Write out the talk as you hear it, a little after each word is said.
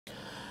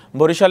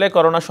বরিশালে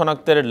করোনা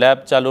শনাক্তের ল্যাব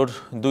চালুর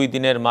 2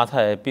 দিনের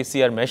মাথায়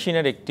পিসিআর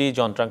মেশিনের একটি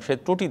যন্ত্রাংশে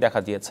ত্রুটি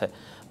দেখা দিয়েছে।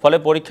 ফলে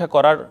পরীক্ষা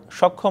করার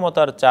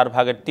সক্ষমতার 4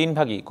 ভাগের 3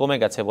 ভাগই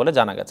কমে গেছে বলে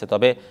জানা গেছে।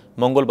 তবে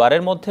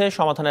মঙ্গলবারের মধ্যে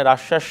সমাধানের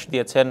আশ্বাস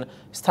দিয়েছেন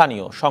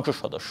স্থানীয় সংসদ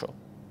সদস্য।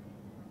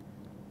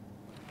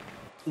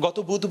 গত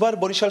বুধবার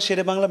বরিশাল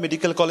শেরেবাংলা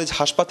মেডিকেল কলেজ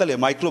হাসপাতালে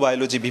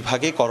মাইক্রোবায়োলজি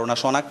বিভাগে করোনা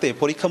শনাক্তে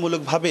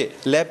পরীক্ষামূলকভাবে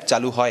ল্যাব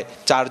চালু হয়।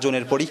 4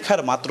 জনের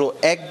পরীক্ষার মাত্র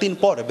একদিন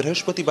পর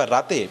বৃহস্পতিবার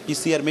রাতে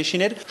পিসিআর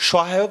মেশিনের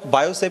সহায়ক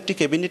বায়োসেফটি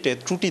ক্যাবিনেটে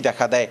ত্রুটি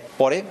দেখা দেয়।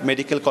 পরে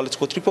মেডিকেল কলেজ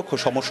কর্তৃপক্ষ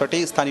সমস্যাটি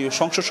স্থানীয়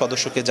সংসদ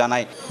সদস্যকে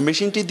জানায়।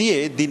 মেশিনটি দিয়ে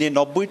দিনে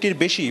 90টির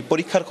বেশি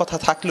পরীক্ষার কথা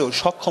থাকলেও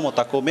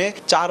সক্ষমতা কমে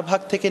 4 ভাগ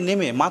থেকে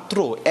নেমে মাত্র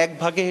 1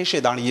 ভাগে এসে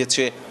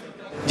দাঁড়িয়েছে।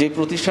 যে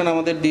প্রতিষ্ঠান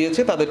আমাদের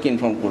দিয়েছে তাদেরকে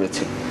ইনফর্ম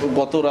করেছে,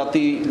 গত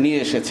রাতেই নিয়ে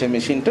এসেছে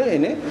মেশিনটা,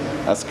 এনে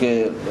আজকে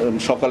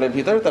সকালের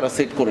ভিতরে তারা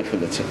সেট করে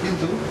ফেলেছে।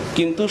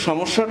 কিন্তু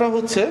সমস্যাটা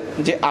হচ্ছে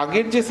যে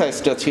আগের যে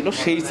সাইজটা ছিল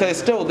সেই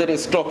সাইজটা ওদের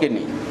স্টকে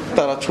নেই।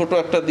 তারা ছোট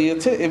একটা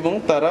দিয়েছে এবং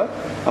তারা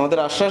আমাদের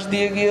আশ্বাস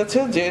দিয়ে গিয়েছে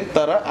যে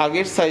তারা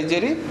আগের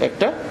সাইজেরই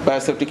একটা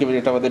বায়োসেফটি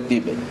ক্যাবিনেট আমাদের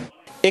দিবে।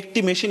 একটি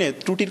মেশিনে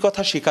ত্রুটির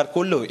কথা স্বীকার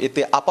করলেও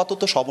এতে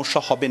আপাতত সমস্যা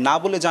হবে না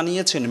বলে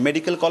জানিয়েছেন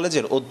মেডিকেল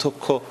কলেজের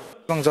অধ্যক্ষ।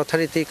 এবং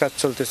যথারীতি কাজ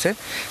চলতেছে।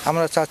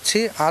 আমরা চাচ্ছি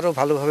আরও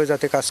ভালোভাবে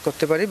যাতে কাজ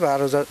করতে পারি বা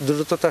আরও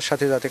দ্রুততার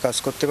সাথে যাতে কাজ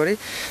করতে পারি,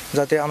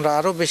 যাতে আমরা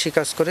আরও বেশি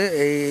কাজ করে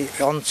এই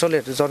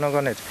অঞ্চলের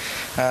জনগণের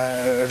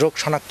রোগ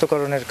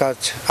শনাক্তকরণের কাজ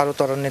আরও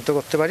ত্বরান্বিত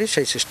করতে পারি,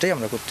 সেই চেষ্টাই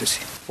আমরা করতেছি।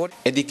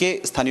 এদিকে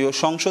স্থানীয়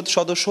সংসদ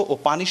সদস্য ও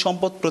পানি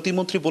সম্পদ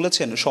প্রতিমন্ত্রী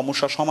বলেছেন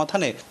সমস্যা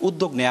সমাধানে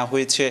উদ্যোগ নেওয়া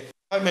হয়েছে।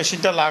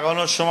 মেশিনটা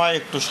লাগানোর সময়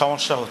একটু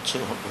সমস্যা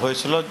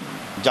হয়েছিল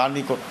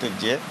জার্নি করতে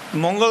গিয়ে।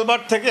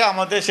 মঙ্গলবার থেকে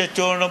আমাদের সেই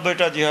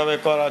 94টা যেভাবে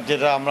করা,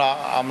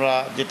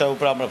 যেটার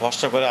উপরে আমরা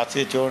ভরসা করে আছি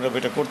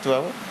 94টা করতে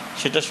পারবো,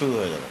 সেটা শুরু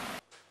হয়ে যাবে।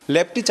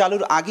 ল্যাবটি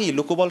চালুর আগেই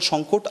লোকবল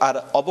সংকট আর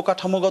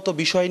অবকাঠামোগত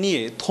বিষয়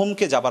নিয়ে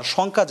থমকে যাবার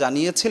শঙ্কা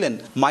জানিয়েছিলেন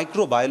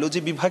মাইক্রোবায়োলজি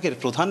বিভাগের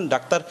প্রধান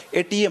ডাক্তার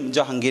এটিএম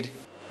জাহাঙ্গীর।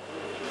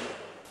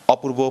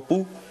 অপূর্ব অপু,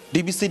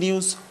 ডিবিসি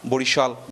নিউজ, বরিশাল।